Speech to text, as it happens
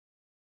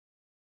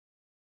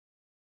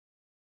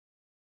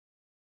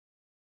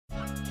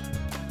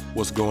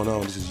What's going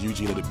on? This is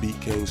Eugene of the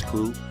Beat Kings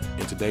crew.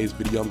 In today's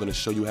video, I'm going to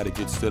show you how to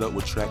get set up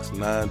with tracks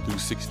 9 through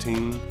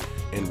 16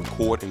 and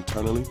record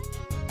internally.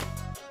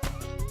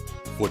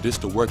 For this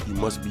to work, you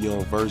must be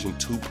on version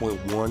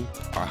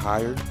 2.1 or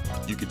higher.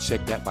 You can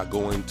check that by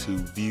going to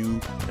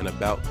View and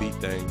About Beat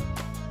Thing.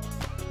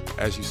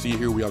 As you see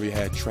here, we already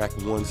had track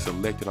 1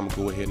 selected. I'm going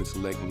to go ahead and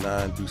select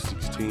 9 through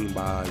 16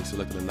 by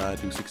selecting the 9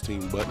 through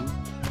 16 button.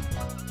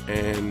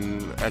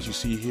 And as you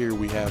see here,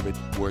 we have it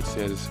where it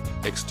says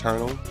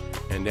external,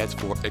 and that's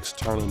for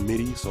external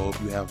MIDI. So if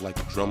you have like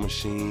a drum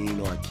machine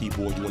or a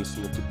keyboard you want to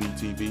send up to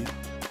BTV.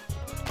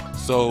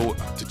 So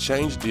to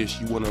change this,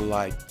 you want to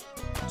like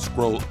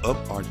scroll up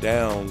or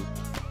down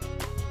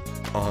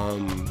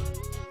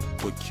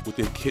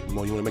within kit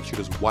mode. You want to make sure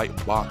this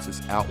white box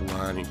is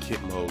outlined in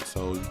kit mode.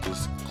 So you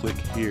just click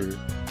here,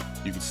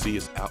 you can see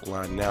it's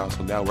outlined now.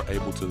 So now we're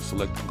able to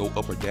select and go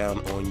up or down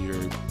on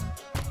your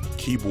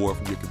keyboard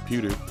from your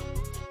computer.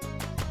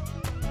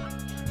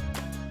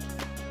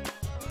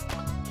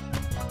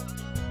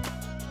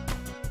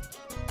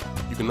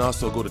 You can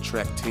also go to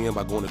track 10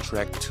 by going to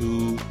track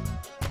 2.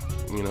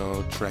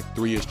 Track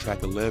 3 is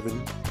track 11,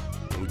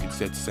 and we can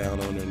set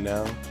sound on there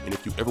now. And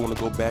if you ever want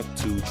to go back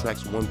to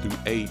tracks 1 through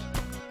 8,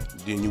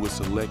 then you would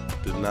select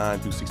the 9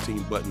 through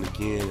 16 button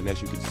again, and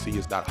as you can see,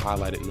 it's not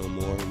highlighted no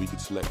more. We can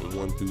select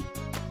 1 through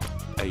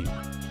 8.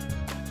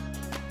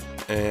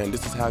 And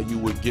this is how you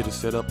would get it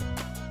set up